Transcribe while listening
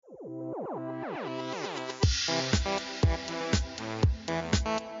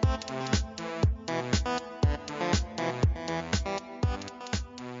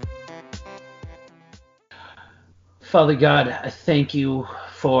Father God, I thank you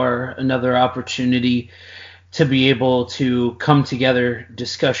for another opportunity to be able to come together,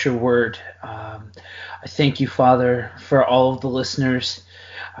 discuss your word. I thank you, Father, for all of the listeners.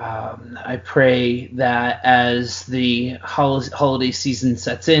 I pray that as the holiday season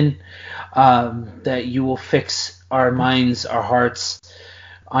sets in, that you will fix our minds, our hearts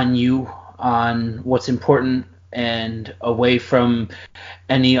on you, on what's important, and away from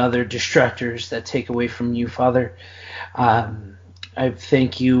any other distractors that take away from you, Father. I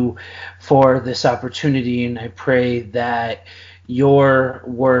thank you for this opportunity, and I pray that your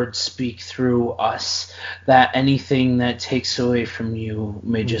words speak through us, that anything that takes away from you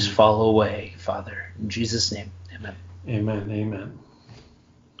may just fall away, Father. In Jesus' name, amen. Amen, amen.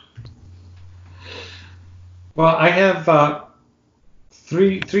 Well, I have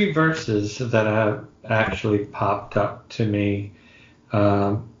three verses that have actually popped up to me.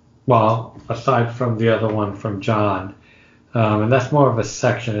 Well, aside from the other one from John, and that's more of a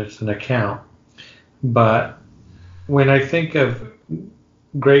section, it's an account. But when I think of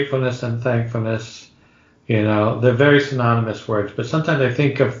gratefulness and thankfulness, they're very synonymous words, but sometimes I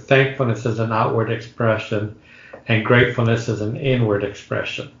think of thankfulness as an outward expression and gratefulness as an inward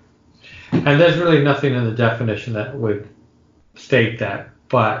expression. And there's really nothing in the definition that would state that,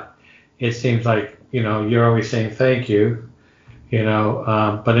 but it seems like, you're always saying thank you,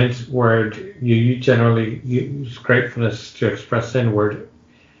 but inward, you generally use gratefulness to express inward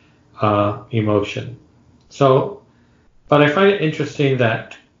emotion. So, but I find it interesting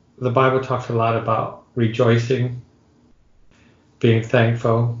that the Bible talks a lot about rejoicing, being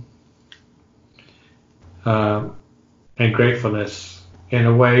thankful, and gratefulness in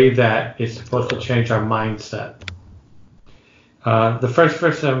a way that is supposed to change our mindset. The first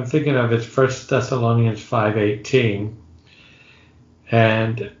verse I'm thinking of is 1 Thessalonians 5:18.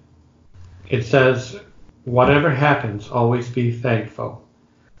 And it says, whatever happens, always be thankful.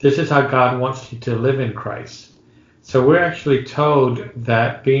 This is how God wants you to live in Christ. So we're actually told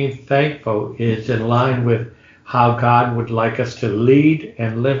that being thankful is in line with how God would like us to lead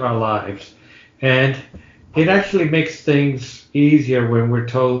and live our lives. And it actually makes things easier when we're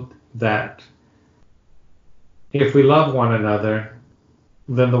told that if we love one another,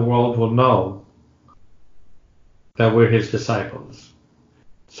 then the world will know that we're his disciples.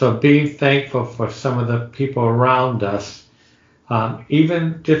 So being thankful for some of the people around us,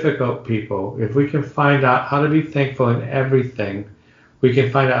 even difficult people, if we can find out how to be thankful in everything, we can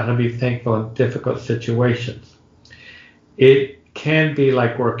find out how to be thankful in difficult situations. It can be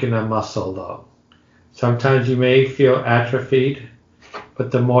like working a muscle, though. Sometimes you may feel atrophied,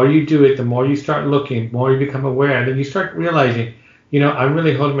 but the more you do it, the more you start looking, the more you become aware, and then you start realizing, I'm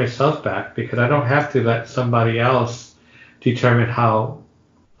really holding myself back because I don't have to let somebody else determine how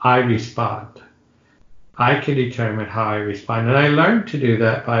I respond. I can determine how I respond. And I learned to do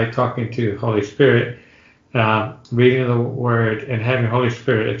that by talking to Holy Spirit, reading the Word, and having Holy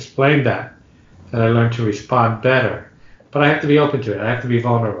Spirit explain that I learned to respond better. But I have to be open to it. I have to be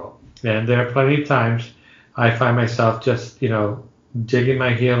vulnerable. And there are plenty of times I find myself just, digging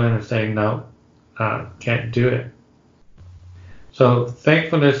my heel in and saying, no, can't do it. So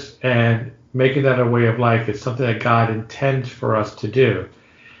thankfulness and making that a way of life is something that God intends for us to do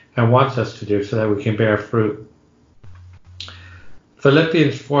and wants us to do so that we can bear fruit.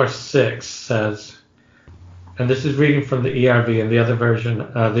 Philippians 4:6 says, and this is reading from the ERV, and the other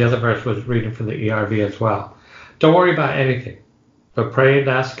verse was reading from the ERV as well. Don't worry about anything, but pray and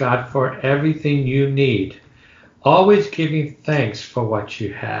ask God for everything you need, always giving thanks for what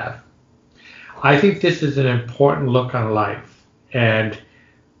you have. I think this is an important look on life, and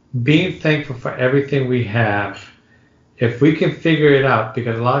being thankful for everything we have. If we can figure it out,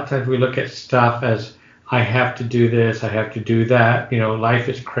 because a lot of times we look at stuff as, I have to do this, I have to do that, life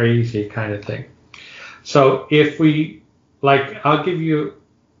is crazy kind of thing. So if we, I'll give you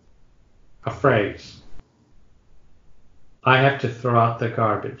a phrase. I have to throw out the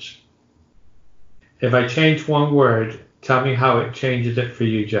garbage. If I change one word, tell me how it changes it for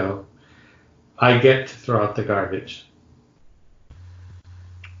you, Joe. I get to throw out the garbage.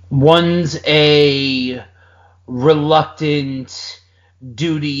 One's a reluctant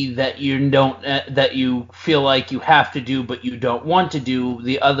duty that you feel like you have to do but you don't want to do.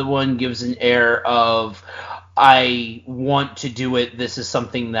 The other one gives an air of, I want to do it, this is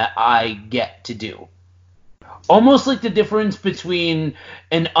something that I get to do. Almost like the difference between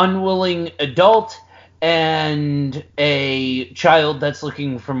an unwilling adult and a child that's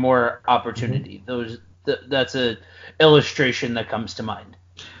looking for more opportunity. That's a illustration that comes to mind.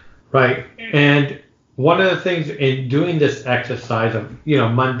 Right. And one of the things in doing this exercise of,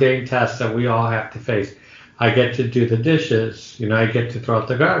 mundane tasks that we all have to face, I get to do the dishes. I get to throw out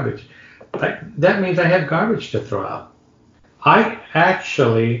the garbage. That means I have garbage to throw out. I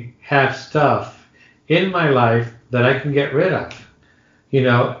actually have stuff in my life that I can get rid of.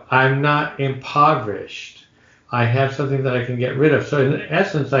 I'm not impoverished. I have something that I can get rid of. So in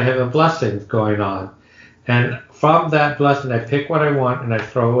essence, I have a blessing going on. And from that blessing, I pick what I want and I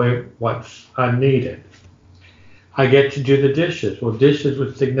throw away what's unneeded. I get to do the dishes. Well, dishes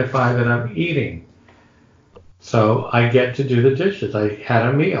would signify that I'm eating. So I get to do the dishes. I had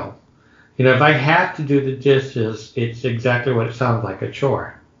a meal. If I have to do the dishes, it's exactly what it sounds like, a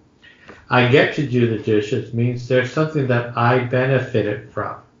chore. I get to do the dishes means there's something that I benefited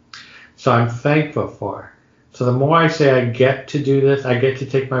from. So I'm thankful for. So the more I say I get to do this, I get to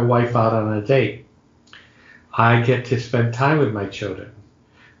take my wife out on a date. I get to spend time with my children.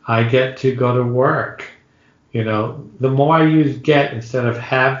 I get to go to work. The more I use get instead of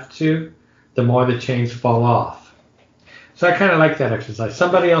have to, the more the chains fall off. So I kind of like that exercise.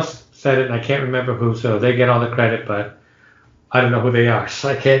 Somebody else said it, and I can't remember who, so they get all the credit, but I don't know who they are. So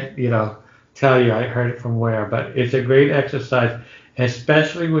I can't, tell you I heard it from where. But it's a great exercise,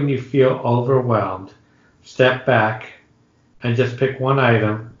 especially when you feel overwhelmed. Step back and just pick one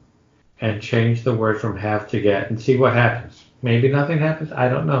item and change the word from have to get and see what happens. Maybe nothing happens. I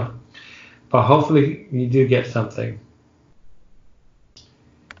don't know. But hopefully you do get something.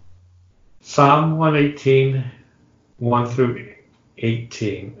 Psalm 118, 1 through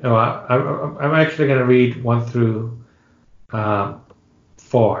 18. I'm actually going to read 1 through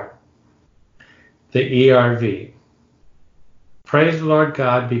 4. The ERV. Praise the Lord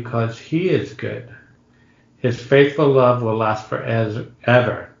God because He is good. His faithful love will last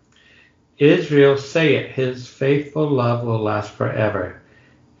forever. Israel, say it. His faithful love will last forever.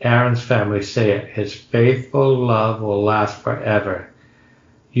 Aaron's family, say it. His faithful love will last forever.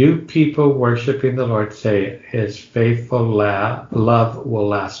 You people worshiping the Lord, say it. His faithful love will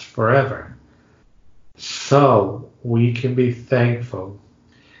last forever. So we can be thankful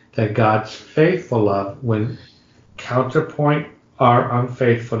that God's faithful love, when counterpoint our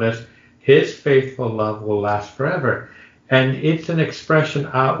unfaithfulness, His faithful love will last forever. And it's an expression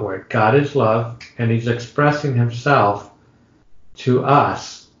outward. God is love, and He's expressing Himself to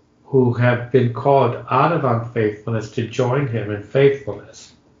us who have been called out of unfaithfulness to join Him in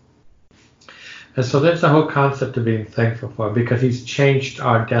faithfulness. And so that's the whole concept of being thankful for, because He's changed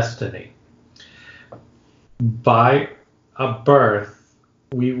our destiny. By a birth,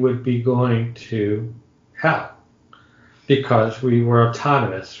 we would be going to hell because we were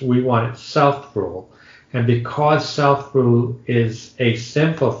autonomous. We wanted self-rule. And because self-rule is a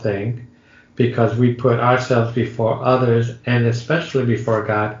sinful thing, because we put ourselves before others and especially before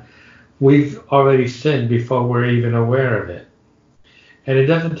God, we've already sinned before we're even aware of it. And it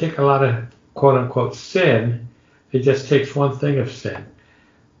doesn't take a lot of quote-unquote sin. It just takes one thing of sin.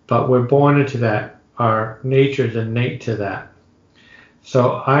 But we're born into that. Our nature is innate to that.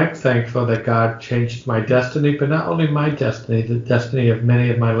 So I'm thankful that God changed my destiny, but not only my destiny, the destiny of many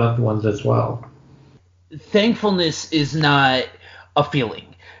of my loved ones as well. Thankfulness is not a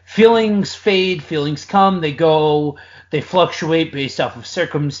feeling. Feelings fade, feelings come, they go, they fluctuate based off of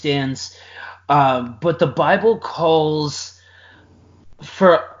circumstance. But the Bible calls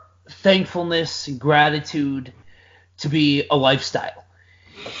for thankfulness and gratitude to be a lifestyle.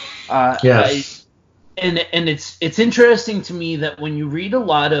 Yes. And it's interesting to me that when you read a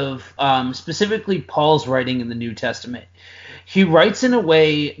lot of specifically Paul's writing in the New Testament, he writes in a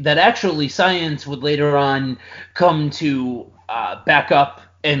way that actually science would later on come to back up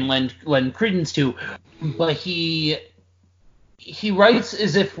and lend credence to, but he writes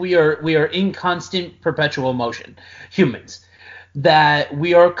as if we are in constant perpetual motion, humans, that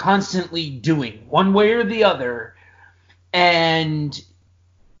we are constantly doing one way or the other. And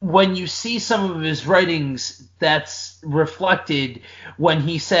when you see some of his writings, that's reflected when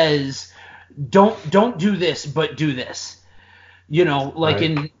he says, don't do this, but do this. Like right.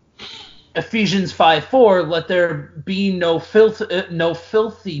 In Ephesians 5:4, let there be no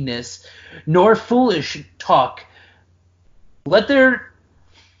filthiness, nor foolish talk. Let there,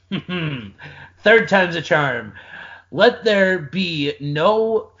 third time's a charm. Let there be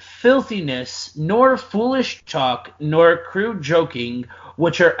no filthiness, nor foolish talk, nor crude joking,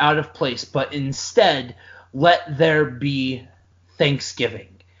 which are out of place, but instead let there be thanksgiving.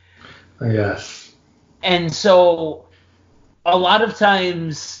 Yes. And so a lot of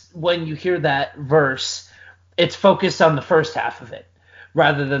times when you hear that verse, it's focused on the first half of it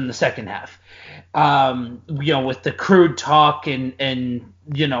rather than the second half. With the crude talk and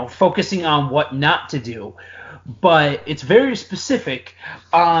focusing on what not to do. But it's very specific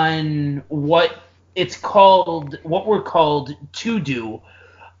on what it's called what we're called to do,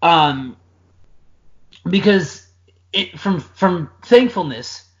 um, because it from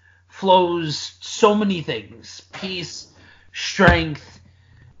thankfulness flows so many things: peace, strength,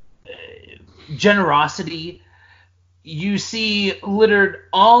 generosity. You see littered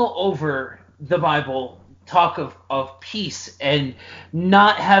all over the Bible talk of peace and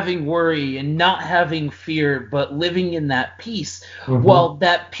not having worry and not having fear, but living in that peace. Mm-hmm. Well,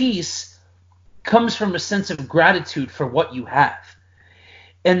 that peace comes from a sense of gratitude for what you have.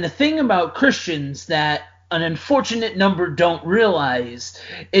 And the thing about Christians that an unfortunate number don't realize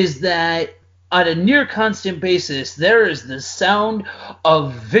is that on a near constant basis, there is the sound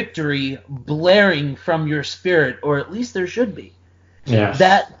of victory blaring from your spirit, or at least there should be. Yes.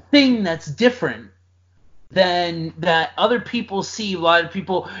 That thing that's different than that other people see. A lot of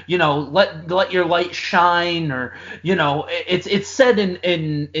people, let your light shine, or it's said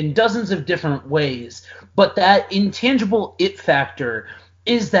in dozens of different ways, but that intangible it factor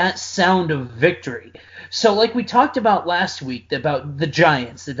is that sound of victory. So like we talked about last week about the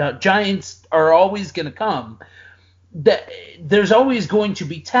giants are always going to come. That there's always going to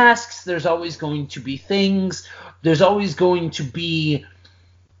be tasks, there's always going to be things, there's always going to be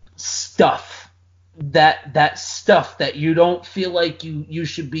stuff that stuff that you don't feel like you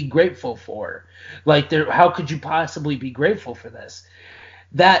should be grateful for. Like, how could you possibly be grateful for this?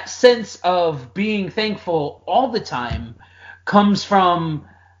 That sense of being thankful all the time comes from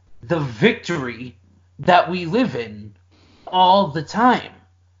the victory that we live in all the time.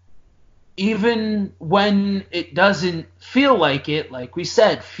 Even when it doesn't feel like it, like we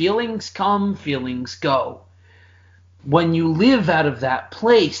said, feelings come, feelings go. When you live out of that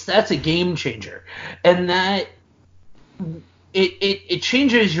place, that's a game changer. And that it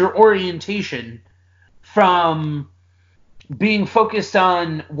changes your orientation from being focused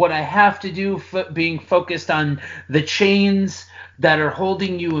on what I have to do, being focused on the chains that are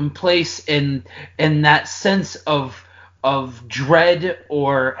holding you in place, and that sense of dread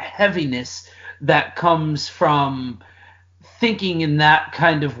or heaviness that comes from thinking in that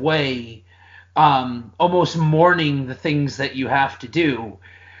kind of way, almost mourning the things that you have to do.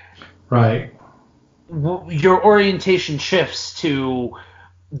 Right. Your orientation shifts to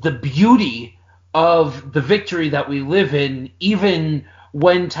the beauty of the victory that we live in, even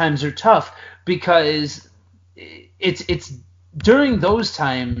when times are tough, because it's during those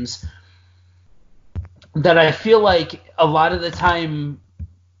times that I feel like a lot of the time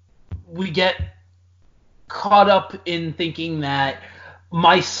we get caught up in thinking that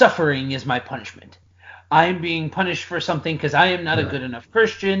my suffering is my punishment. I'm being punished for something because I am not a good enough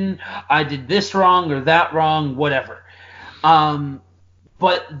Christian. I did this wrong or that wrong, whatever.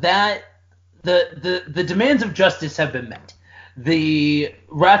 But that the demands of justice have been met. The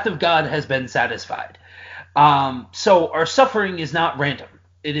wrath of God has been satisfied. So our suffering is not random.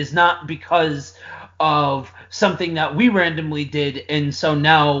 It is not because of something that we randomly did, and so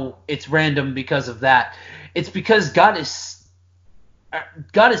now it's random because of that. It's because God is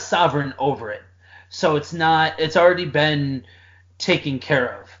sovereign over it. So it's already been taken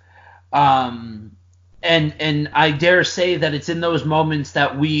care of. And I dare say that it's in those moments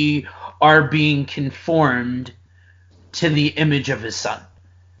that we are being conformed to the image of his son.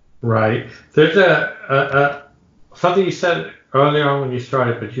 Right. There's a something you said earlier on when you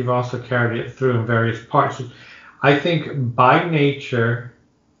started, but you've also carried it through in various parts. I think by nature,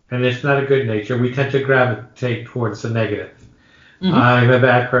 and it's not a good nature, we tend to gravitate towards the negative. Mm-hmm. I'm a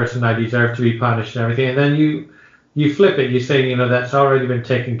bad person, I deserve to be punished and everything. And then you flip it, you say, that's already been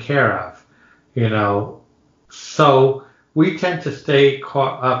taken care of. So we tend to stay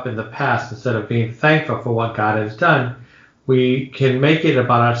caught up in the past instead of being thankful for what God has done. We can make it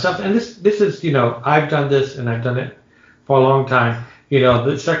about ourselves. And this is, I've done this and I've done it for a long time.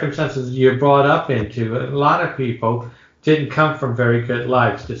 The circumstances you're brought up into, a lot of people didn't come from very good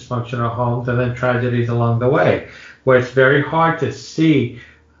lives, dysfunctional homes, and then tragedies along the way, where it's very hard to see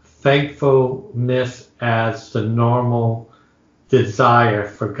thankfulness as the normal desire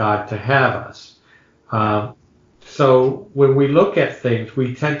for God to have us. So when we look at things,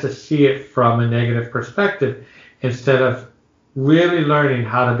 we tend to see it from a negative perspective instead of really learning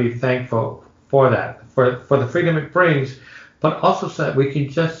how to be thankful for that, for the freedom it brings, but also so that we can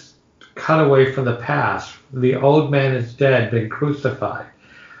just cut away from the past. The old man is dead, been crucified.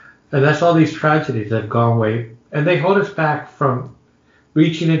 And that's all these tragedies that have gone away. And they hold us back from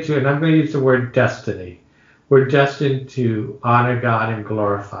reaching into, and I'm going to use the word destiny. We're destined to honor God and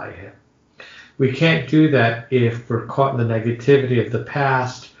glorify him. We can't do that if we're caught in the negativity of the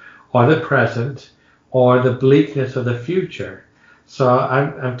past or the present or the bleakness of the future. So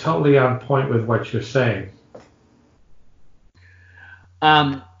I'm totally on point with what you're saying.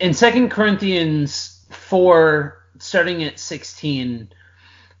 In 2 Corinthians 4, starting at 16,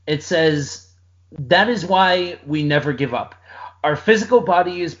 it says, "That is why we never give up. Our physical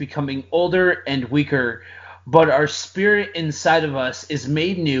body is becoming older and weaker, but our spirit inside of us is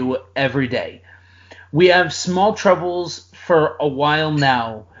made new every day. We have small troubles for a while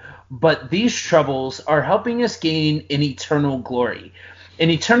now, but these troubles are helping us gain an eternal glory. An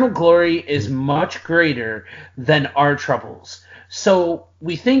eternal glory is much greater than our troubles. So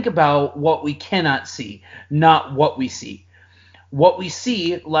we think about what we cannot see, not what we see. What we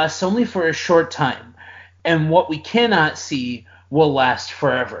see lasts only for a short time, and what we cannot see will last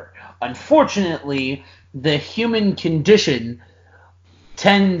forever. Unfortunately, the human condition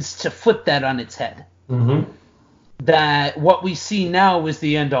tends to flip that on its head. Mm-hmm. That what we see now is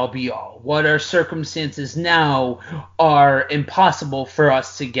the end all be all. What our circumstances now are impossible for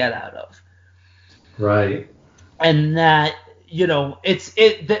us to get out of. Right. And that,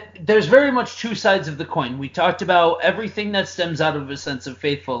 there's very much two sides of the coin. We talked about everything that stems out of a sense of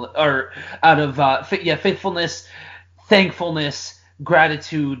faithfulness, thankfulness,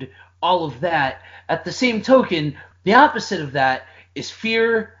 gratitude, all of that. At the same token, the opposite of that is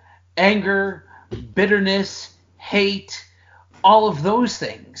fear, anger, bitterness, hate, all of those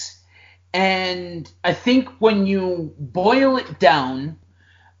things. And I think when you boil it down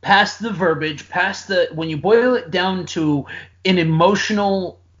past the verbiage, when you boil it down to an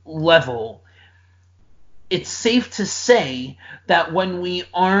emotional level, it's safe to say that when we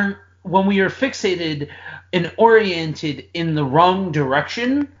are fixated and oriented in the wrong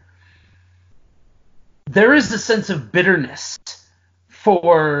direction, there is a sense of bitterness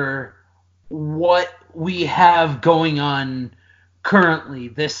for what we have going on currently,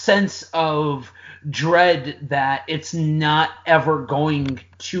 this sense of dread that it's not ever going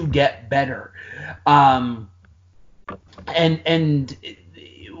to get better. And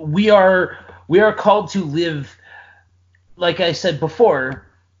we are called to live, like I said before,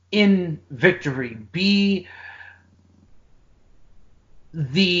 in victory.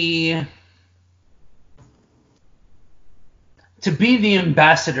 To be the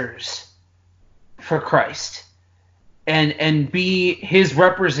ambassadors for Christ and be his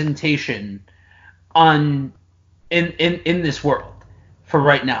representation in this world for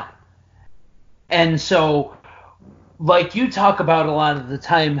right now. And so, like you talk about a lot of the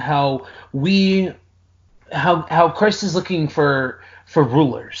time, how Christ is looking for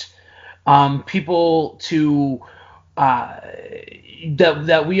rulers, people to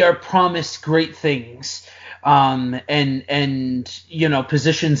that we are promised great things. And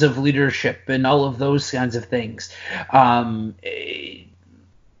positions of leadership and all of those kinds of things.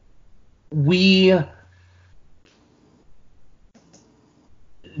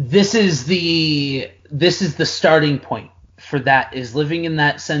 This is the starting point for that, is living in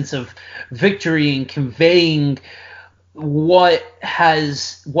that sense of victory and conveying what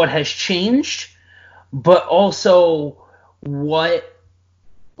has changed, but also what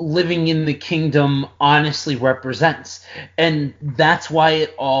living in the kingdom honestly represents. And that's why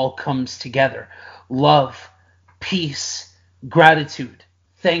it all comes together. Love, peace, gratitude,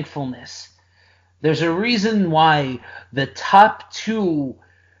 thankfulness. There's a reason why the top two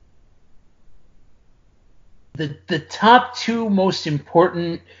most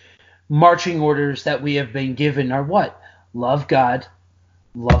important marching orders that we have been given are what? Love God,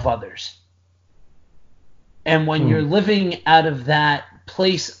 love others. And when you're living out of that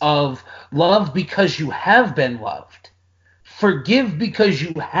place of love because you have been loved, forgive because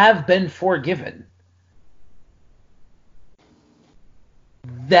you have been forgiven,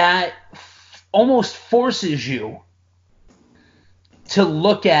 that almost forces you to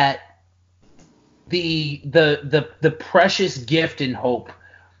look at the precious gift and hope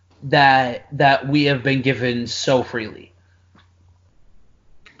that we have been given so freely.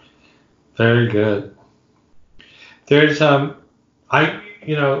 Very good. There's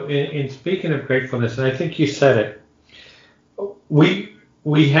in speaking of gratefulness, and I think you said it,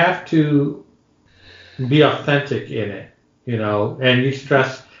 we have to be authentic in it, and you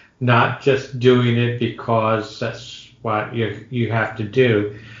stress not just doing it because that's what you have to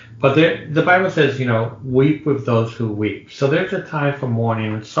do, but the Bible says, weep with those who weep. So there's a time for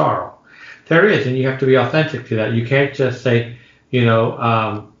mourning and sorrow. There is, and you have to be authentic to that. You can't just say,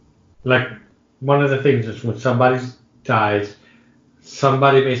 like one of the things is when somebody dies,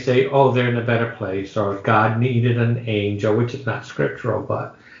 somebody may say, oh, they're in a better place, or God needed an angel, which is not scriptural,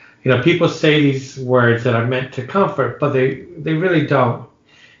 but, people say these words that are meant to comfort, but they really don't.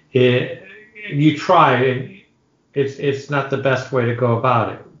 You try, it's not the best way to go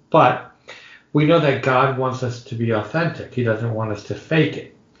about it. But we know that God wants us to be authentic. He doesn't want us to fake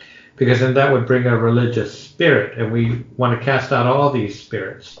it, because then that would bring a religious spirit, and we want to cast out all these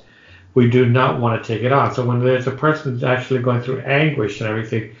spirits. We do not want to take it on. So when there's a person who's actually going through anguish and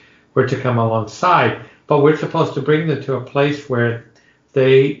everything, we're to come alongside, but we're supposed to bring them to a place where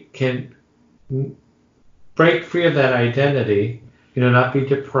they can break free of that identity, not be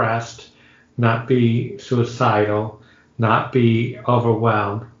depressed, not be suicidal, not be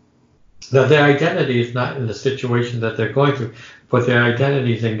overwhelmed. Now, their identity is not in the situation that they're going through, but their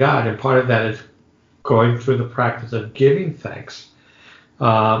identity is in God, and part of that is going through the practice of giving thanks.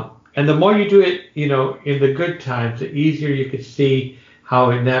 And the more you do it, in the good times, the easier you can see how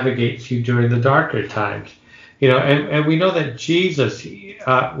it navigates you during the darker times. And we know that Jesus,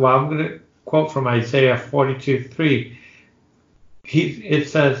 I'm going to quote from Isaiah 42:3. It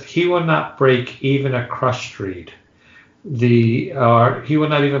says, "He will not break even a crushed reed, he will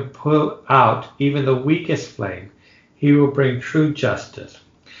not even pull out even the weakest flame. He will bring true justice."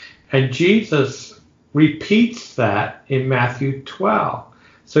 And Jesus repeats that in Matthew 12.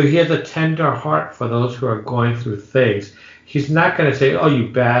 So he has a tender heart for those who are going through things. He's not going to say, "Oh, you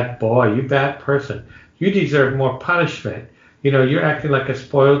bad boy, you bad person, you deserve more punishment. You're acting like a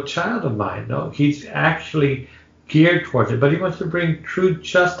spoiled child of mine." No, he's actually geared towards it, but he wants to bring true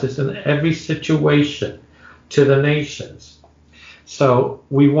justice in every situation to the nations. So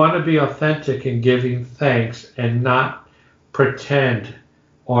we want to be authentic in giving thanks and not pretend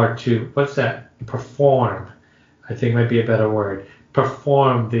or perform. I think might be a better word.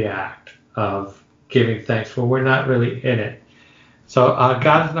 Perform the act of giving thanks when we're not really in it. So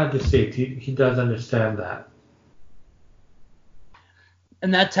God is not deceived. He does understand that.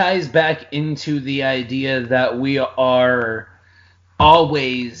 And that ties back into the idea that we are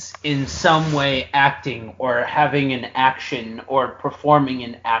always in some way acting or having an action or performing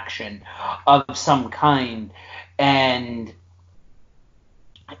an action of some kind. And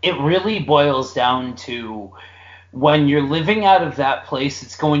it really boils down to, when you're living out of that place,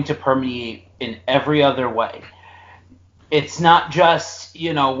 it's going to permeate in every other way. It's not just,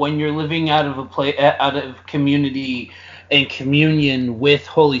 when you're living out of out of community and communion with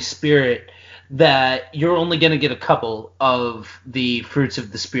Holy Spirit, that you're only going to get a couple of the fruits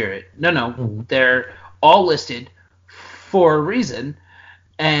of the Spirit. No, They're all listed for a reason,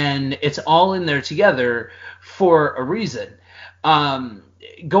 and it's all in there together for a reason.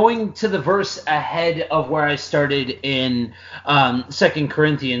 Going to the verse ahead of where I started in 2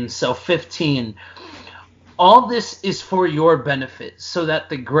 Corinthians, so 15, all this is for your benefit, so that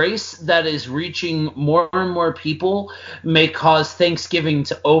the grace that is reaching more and more people may cause thanksgiving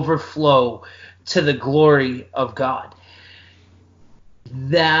to overflow to the glory of God.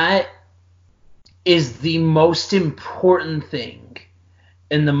 That is the most important thing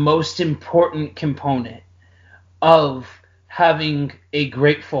and the most important component of having a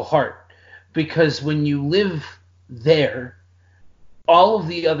grateful heart, because when you live there, all of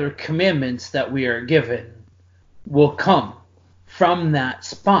the other commandments that we are given will come from that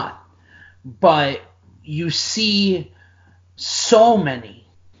spot. But you see so many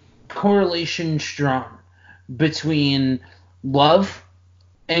correlations drawn between love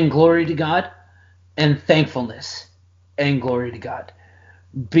and glory to God and thankfulness and glory to God,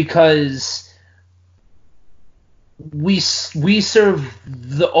 because we serve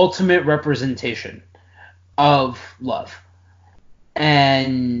the ultimate representation of love,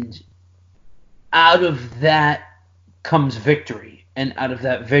 and out of that comes victory, and out of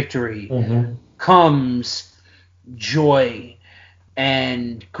that victory comes joy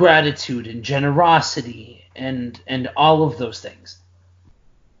and gratitude and generosity and all of those things.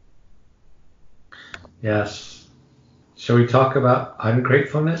 Yes. Shall we talk about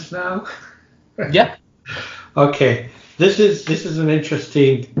ungratefulness now? Yeah. Okay. This is an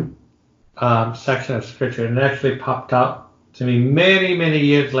interesting section of scripture, and it actually popped out to me many, many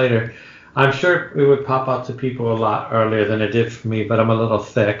years later. I'm sure it would pop out to people a lot earlier than it did for me, but I'm a little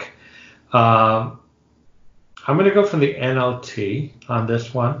thick. I'm going to go from the NLT on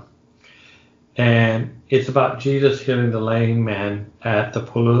this one. And it's about Jesus healing the lame man at the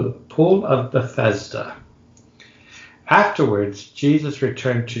pool of Bethesda. Afterwards, Jesus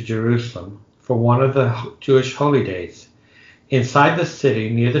returned to Jerusalem for one of the Jewish holy days. Inside the city,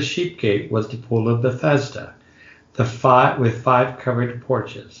 near the sheep gate, was the pool of Bethesda, with 5 covered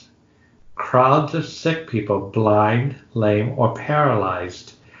porches. Crowds of sick people, blind, lame, or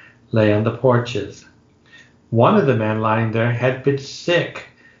paralyzed, lay on the porches. One of the men lying there had been sick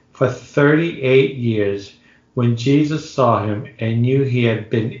for 38 years. When Jesus saw him and knew he had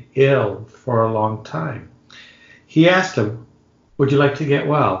been ill for a long time, He asked him, "Would you like to get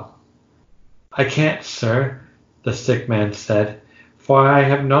well?" "I can't, sir," the sick man said, "for I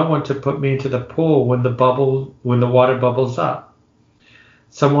have no one to put me into the pool when the water bubbles up.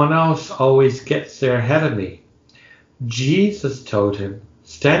 Someone else always gets there ahead of me." Jesus told him,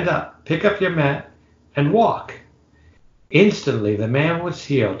 "Stand up, pick up your mat, and walk." Instantly the man was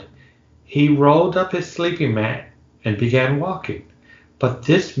healed. He rolled up his sleeping mat and began walking. But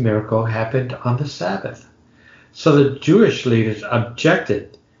this miracle happened on the Sabbath. So the Jewish leaders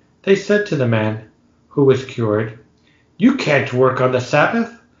objected. They said to the man who was cured, "You can't work on the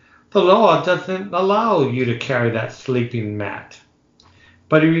Sabbath. The law doesn't allow you to carry that sleeping mat."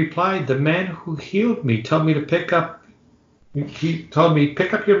 But he replied, "The man who healed me told me, pick up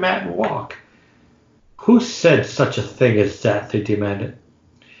your mat and walk." "Who said such a thing as that?" they demanded.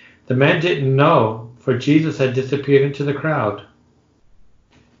 The man didn't know, for Jesus had disappeared into the crowd.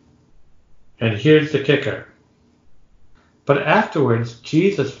 And here's the kicker. But afterwards,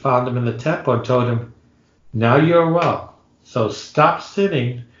 Jesus found him in the temple and told him, "Now you are well, so stop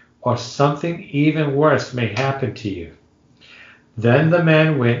sinning, or something even worse may happen to you." Then the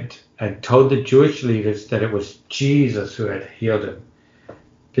man went and told the Jewish leaders that it was Jesus who had healed him,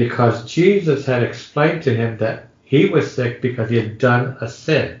 because Jesus had explained to him that he was sick because he had done a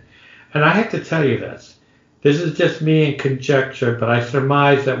sin. And I have to tell you this. This is just me in conjecture, but I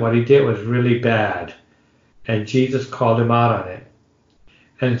surmise that what he did was really bad, and Jesus called him out on it.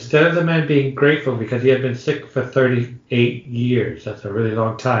 And instead of the man being grateful because he had been sick for 38 years, that's a really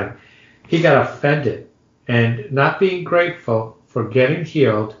long time, he got offended. And not being grateful for getting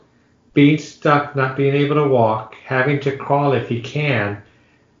healed, being stuck, not being able to walk, having to crawl if he can,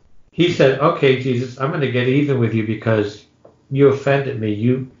 he said, "Okay, Jesus, I'm going to get even with you because you offended me.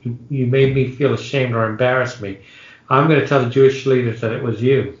 You made me feel ashamed or embarrassed me. I'm going to tell the Jewish leaders that it was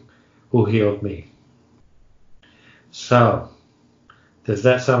you who healed me." So, does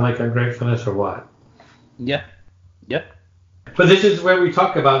that sound like ungratefulness or what? Yeah. Yep. But this is where we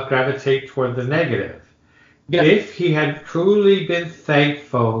talk about gravitate toward the negative. Yeah. If he had truly been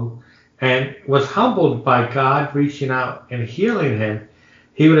thankful and was humbled by God reaching out and healing him,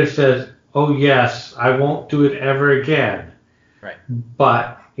 he would have said, "Oh yes, I won't do it ever again." Right.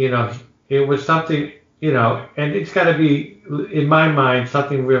 But, it was something, and it's got to be, in my mind,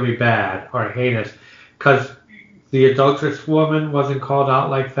 something really bad or heinous, because the adulterous woman wasn't called out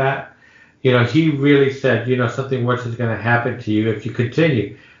like that. He really said, something worse is going to happen to you if you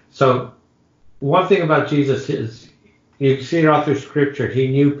continue. So one thing about Jesus is, you see it all through Scripture, he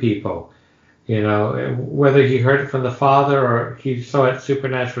knew people. Whether he heard it from the Father or he saw it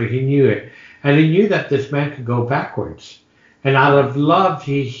supernaturally, he knew it. And he knew that this man could go backwards. And out of love,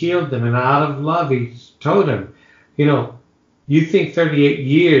 he healed them. And out of love, he told him, you think 38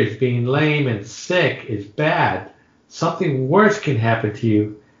 years being lame and sick is bad. Something worse can happen to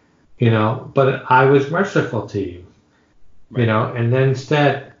you, but I was merciful to you. Right. And then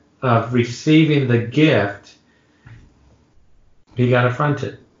instead of receiving the gift, he got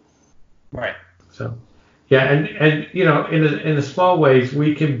affronted. Right. So, yeah, and in the small ways,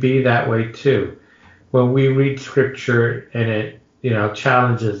 we can be that way too. When we read Scripture and it,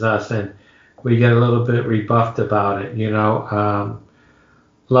 challenges us and we get a little bit rebuffed about it,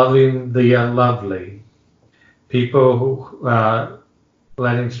 loving the unlovely, people who,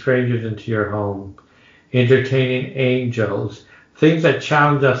 letting strangers into your home, entertaining angels, things that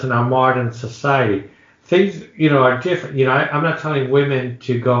challenge us in our modern society. Things, are different. I'm not telling women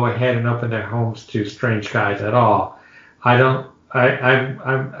to go ahead and open their homes to strange guys at all. I don't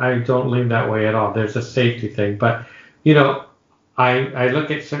lean that way at all. There's a safety thing. But, I look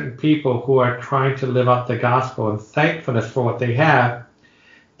at certain people who are trying to live out the gospel and thankfulness for what they have,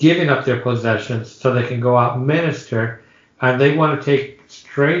 giving up their possessions so they can go out and minister, and they want to take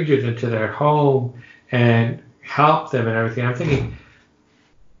strangers into their home and help them and everything. I'm thinking,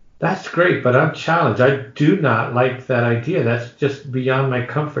 that's great, but I'm challenged. I do not like that idea. That's just beyond my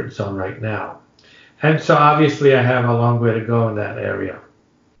comfort zone right now. And so obviously I have a long way to go in that area.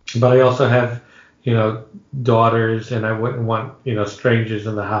 But I also have, daughters, and I wouldn't want, strangers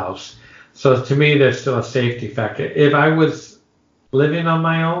in the house. So to me, there's still a safety factor. If I was living on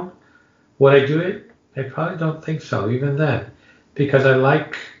my own, would I do it? I probably don't think so, even then, because I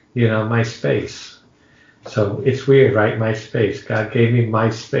like, my space. So it's weird, right? My space. God gave me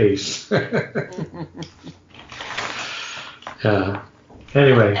my space.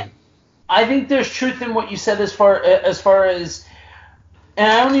 Anyway. I think there's truth in what you said as far as,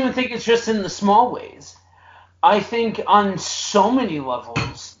 and I don't even think it's just in the small ways. I think on so many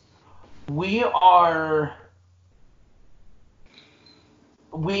levels, we have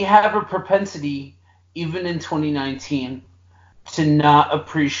a propensity even in 2019, to not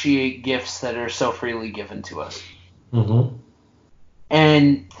appreciate gifts that are so freely given to us. Mm-hmm.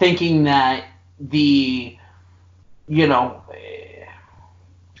 And thinking that I'm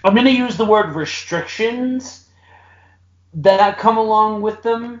going to use the word restrictions that come along with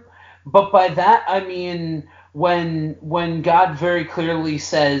them, but by that I mean when God very clearly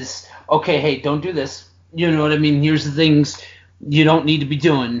says, okay, hey, don't do this. You know what I mean? Here's the things you don't need to be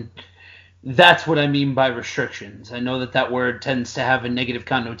doing. That's what I mean by restrictions. I know that word tends to have a negative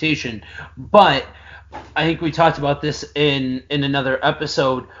connotation, but I think we talked about this in another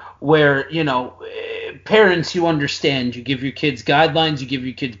episode where, parents, you understand, you give your kids guidelines, you give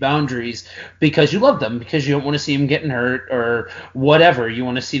your kids boundaries because you love them, because you don't want to see them getting hurt or whatever. You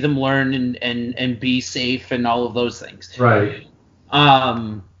want to see them learn and be safe and all of those things. Right.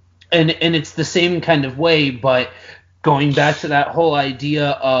 And it's the same kind of way, but going back to that whole idea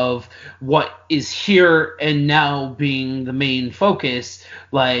of what is here and now being the main focus,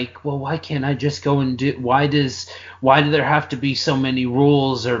 like, well, why can't I just go and do, why do there have to be so many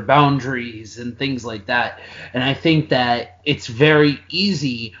rules or boundaries and things like that? And I think that it's very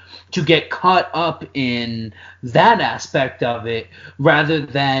easy to get caught up in that aspect of it rather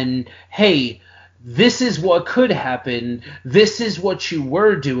than, hey, this is what could happen, this is what you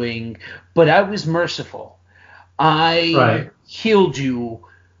were doing, but I was merciful. I healed you.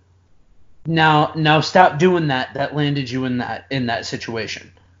 Now stop doing that. That landed you in that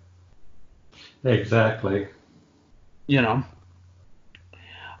situation. Exactly. So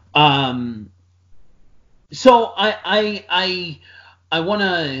I want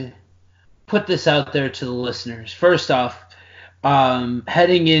to put this out there to the listeners. First off,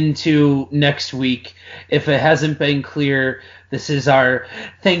 heading into next week, if it hasn't been clear, this is our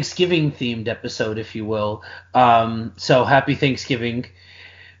Thanksgiving themed episode, if you will. So happy Thanksgiving.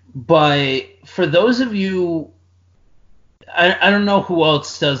 But for those of you, I don't know who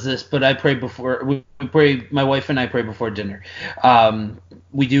else does this, but I pray before, my wife and I pray before dinner.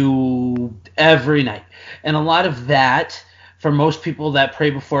 We do every night. And a lot of that, for most people that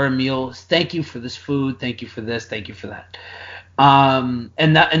pray before a meal, is thank you for this food, thank you for this, thank you for that.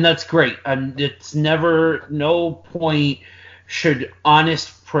 And that's great. It's never, no point should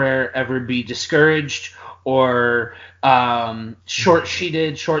honest prayer ever be discouraged or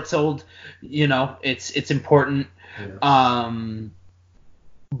short-sheeted, short-sold. It's important. Yes.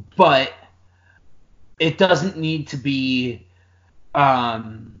 But it doesn't need to be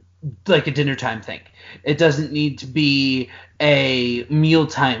like a dinner time thing. It doesn't need to be a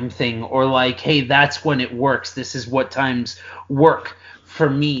mealtime thing or like, hey, that's when it works. This is what times work for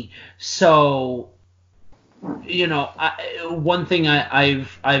me. So, one thing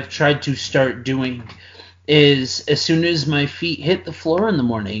I've tried to start doing is as soon as my feet hit the floor in the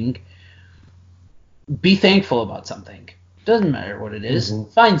morning, be thankful about something. Doesn't matter what it is. Mm-hmm.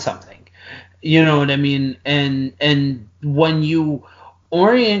 Find something. You know what I mean? And when you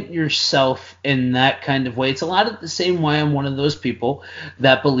orient yourself in that kind of way, it's a lot of the same way I'm one of those people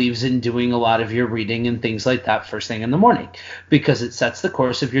that believes in doing a lot of your reading and things like that first thing in the morning, because it sets the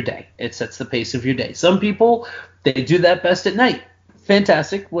course of your day. It sets the pace of your day. Some people, they do that best at night.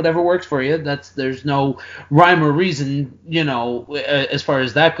 Fantastic, whatever works for you. There's no rhyme or reason, as far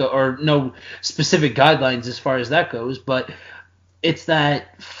as that goes, or no specific guidelines as far as that goes, but it's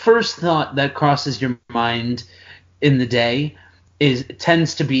that first thought that crosses your mind in the day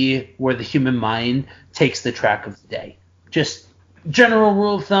tends to be where the human mind takes the track of the day. Just general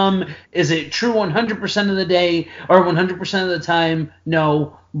rule of thumb. Is it true 100% of the day or 100% of the time?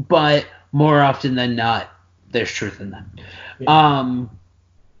 No, but more often than not, there's truth in that. Yeah.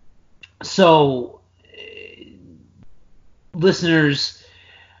 So listeners,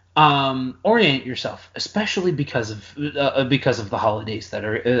 orient yourself, especially because of the holidays that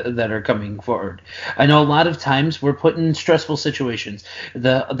are coming forward. I know a lot of times we're put in stressful situations.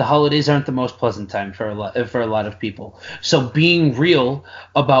 The holidays aren't the most pleasant time for a lot of people. So being real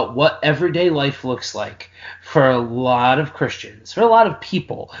about what everyday life looks like for a lot of Christians, for a lot of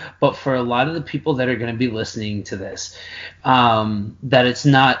people, but for a lot of the people that are going to be listening to this, that it's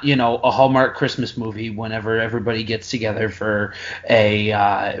not, a Hallmark Christmas movie whenever everybody gets together for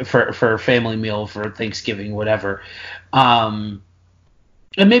for a family meal for Thanksgiving, whatever. And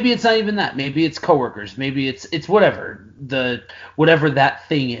maybe it's not even that. Maybe it's coworkers. Maybe it's whatever that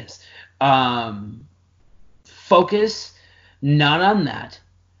thing is. Focus not on that,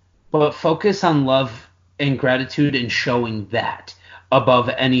 but focus on love and gratitude and showing that above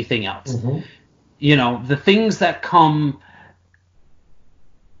anything else. Mm-hmm. The things that come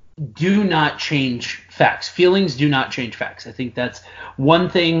do not change facts. Feelings do not change facts. I think that's one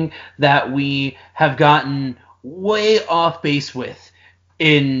thing that we have gotten way off base with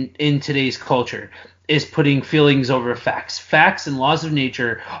in today's culture, is putting feelings over facts. Facts and laws of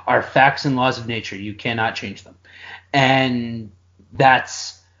nature are facts and laws of nature. You cannot change them. And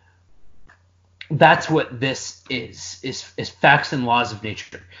that's what this is facts and laws of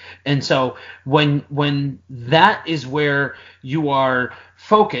nature. And so when that is where you are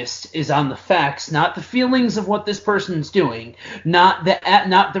focused, is on the facts, not the feelings of what this person's doing, not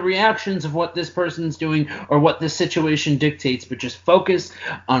the reactions of what this person's doing or what this situation dictates, but just focus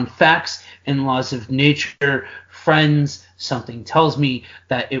on facts and laws of nature, friends, something tells me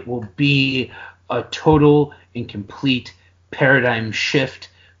that it will be a total and complete paradigm shift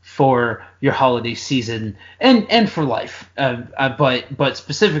for your holiday season and for life. But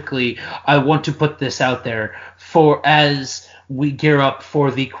specifically, I want to put this out there for as we gear up for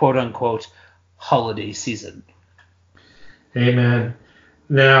the quote unquote holiday season. Amen.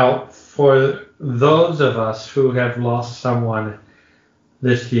 Now, for those of us who have lost someone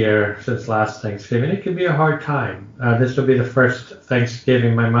this year since last Thanksgiving, it can be a hard time. This will be the first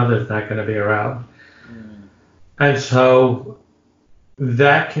Thanksgiving my mother's not going to be around. And so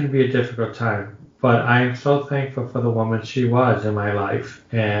that can be a difficult time. But I am so thankful for the woman she was in my life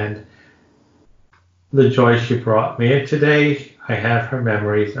and the joy she brought me. And today I have her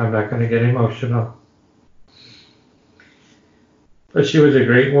memories. I'm not going to get emotional. But she was a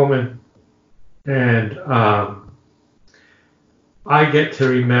great woman. And I get to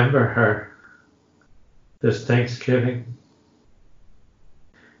remember her this Thanksgiving.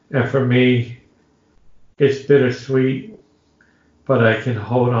 And for me, it's bittersweet, but I can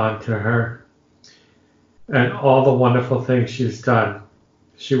hold on to her and all the wonderful things she's done.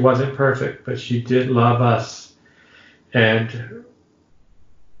 She wasn't perfect, but she did love us, and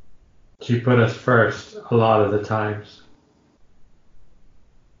she put us first a lot of the times.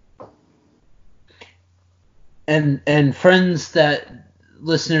 And friends,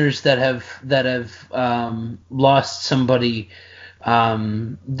 listeners that have lost somebody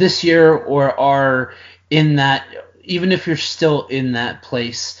this year, or are in that, even if you're still in that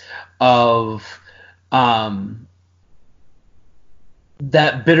place of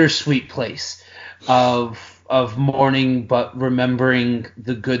that bittersweet place of mourning but remembering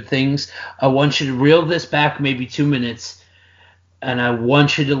the good things, I want you to reel this back maybe 2 minutes, and I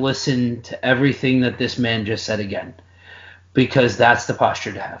want you to listen to everything that this man just said again, because that's the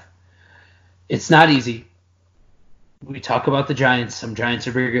posture to have. It's not easy. We talk about the giants. Some giants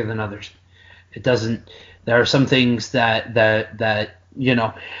are bigger than others. There are some things that you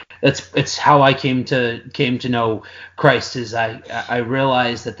know, it's how I came to know Christ, is I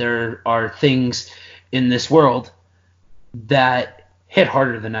realized that there are things in this world that hit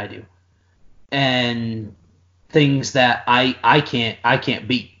harder than I do, and things that I can't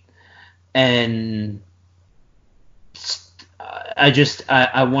beat. And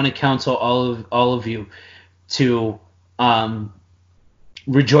I want to counsel all of you to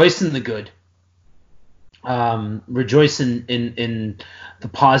rejoice in the good. Rejoice in the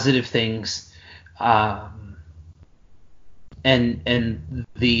positive things, and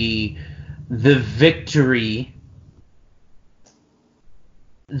the victory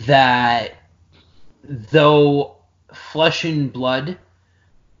that, though flesh and blood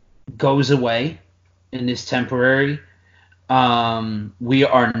goes away and is temporary, we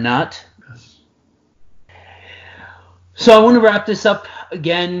are not. So I want to wrap this up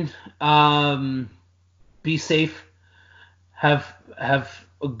again. Be safe. Have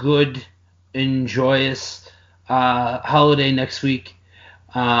a good and joyous holiday next week.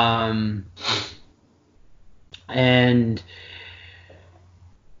 And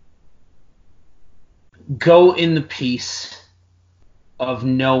go in the peace of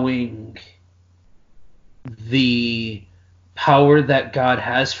knowing the power that God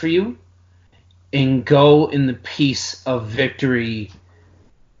has for you, and go in the peace of victory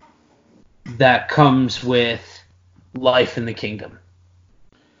that comes with life in the kingdom.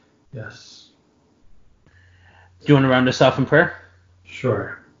 Yes. Do you want to round us off in prayer?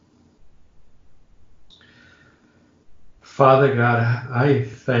 Sure. Father God, I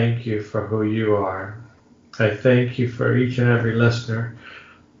thank you for who you are. I thank you for each and every listener.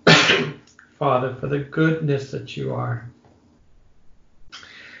 Father, for the goodness that you are,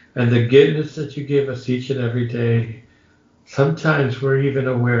 and the goodness that you give us each and every day. Sometimes we're even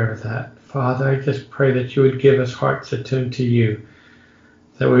aware of that. Father, I just pray that you would give us hearts attuned to you,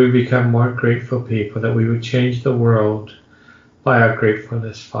 that we would become more grateful people, that we would change the world by our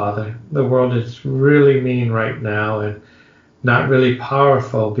gratefulness, Father. The world is really mean right now and not really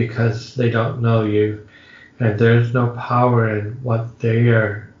powerful because they don't know you. And there's no power in what they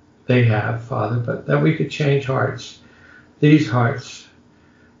have, Father, but that we could change hearts. These hearts,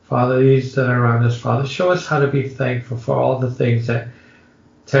 Father, these that are around us, Father, show us how to be thankful for all the things that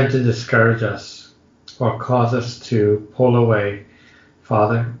tend to discourage us or cause us to pull away.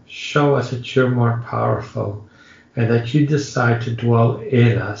 Father, show us that you're more powerful and that you decide to dwell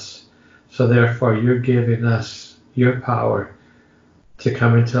in us. So therefore, you're giving us your power to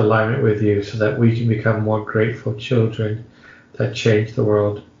come into alignment with you so that we can become more grateful children that change the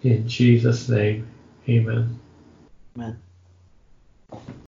world. In Jesus' name, amen. Amen.